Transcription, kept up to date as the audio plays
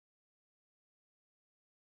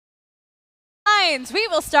lines. We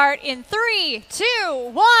will start in 3,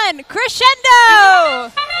 2, 1,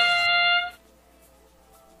 crescendo!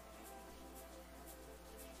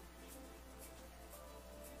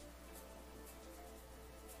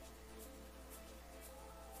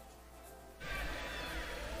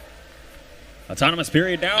 Autonomous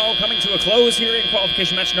period now coming to a close here in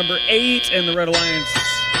qualification match number 8, and the Red Alliance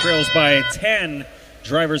trails by 10.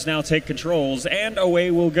 Drivers now take controls, and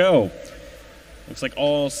away we'll go. Looks like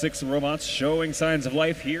all 6 robots showing signs of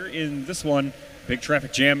life here in this one. Big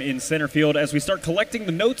traffic jam in center field as we start collecting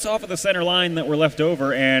the notes off of the center line that were left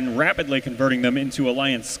over and rapidly converting them into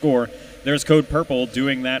Alliance score. There's Code Purple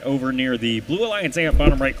doing that over near the Blue Alliance amp,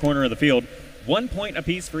 bottom right corner of the field. 1 point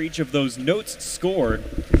apiece for each of those notes scored,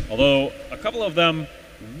 although a couple of them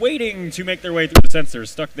waiting to make their way through the sensors,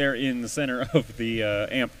 stuck there in the center of the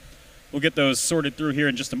amp. We'll get those sorted through here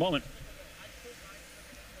in just a moment.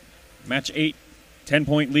 Match 8,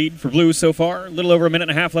 10-point lead for Blue so far. A little over a minute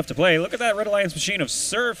and a half left to play. Look at that Red Alliance machine of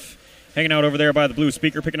Surf hanging out over there by the Blue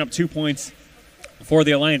speaker, picking up 2 points for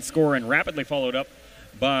the Alliance score, and rapidly followed up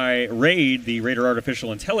by Raid, the Raider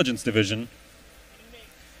Artificial Intelligence Division.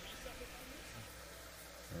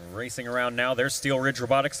 Racing around now, there's Steel Ridge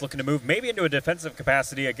Robotics looking to move maybe into a defensive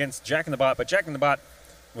capacity against Jack in the Bot, but Jack in the Bot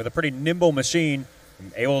with a pretty nimble machine,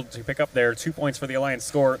 able to pick up their 2 points for the Alliance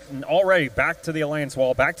score, and already back to the Alliance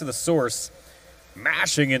wall, back to the source,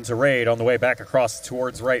 mashing into Raid on the way back across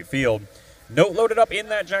towards right field. Note loaded up in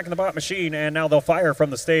that Jack in the Bot machine, and now they'll fire from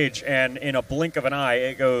the stage, and in a blink of an eye,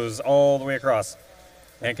 it goes all the way across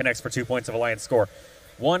and connects for 2 points of Alliance score.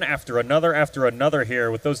 One after another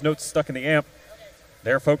here with those notes stuck in the amp.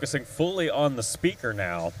 They're focusing fully on the speaker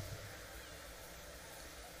now.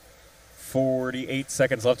 48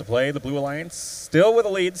 seconds left to play. The Blue Alliance still with a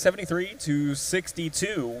lead,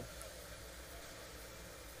 73-62.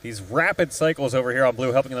 These rapid cycles over here on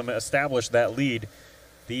Blue helping them establish that lead.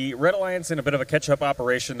 The Red Alliance in a bit of a catch-up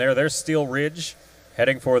operation there. There's Steel Ridge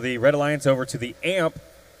heading for the Red Alliance over to the amp.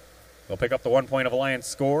 They'll pick up the 1 point of Alliance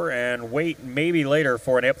score and wait maybe later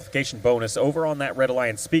for an amplification bonus over on that Red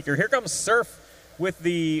Alliance speaker. Here comes Surf with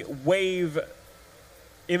the wave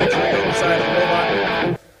imagery on the side of the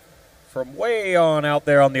robot from way on out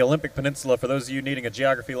there on the Olympic Peninsula for those of you needing a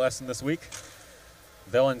geography lesson this week.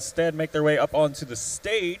 They'll instead make their way up onto the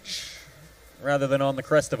stage rather than on the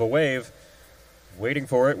crest of a wave. Waiting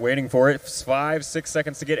for it, waiting for it. 5, 6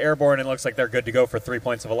 seconds to get airborne, and it looks like they're good to go for 3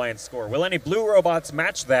 points of Alliance score. Will any Blue robots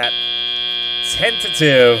match that?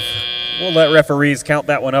 Tentative. We'll let referees count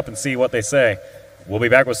that one up and see what they say. We'll be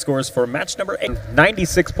back with scores for match number 8.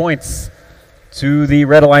 96 points to the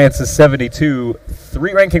Red Alliance's 72.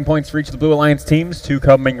 3 ranking points for each of the Blue Alliance teams, 2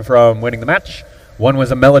 coming from winning the match. 1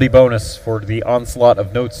 was a melody bonus for the onslaught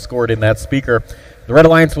of notes scored in that speaker. The Red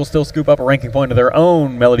Alliance will still scoop up a ranking point of their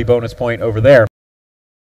own melody bonus point over there.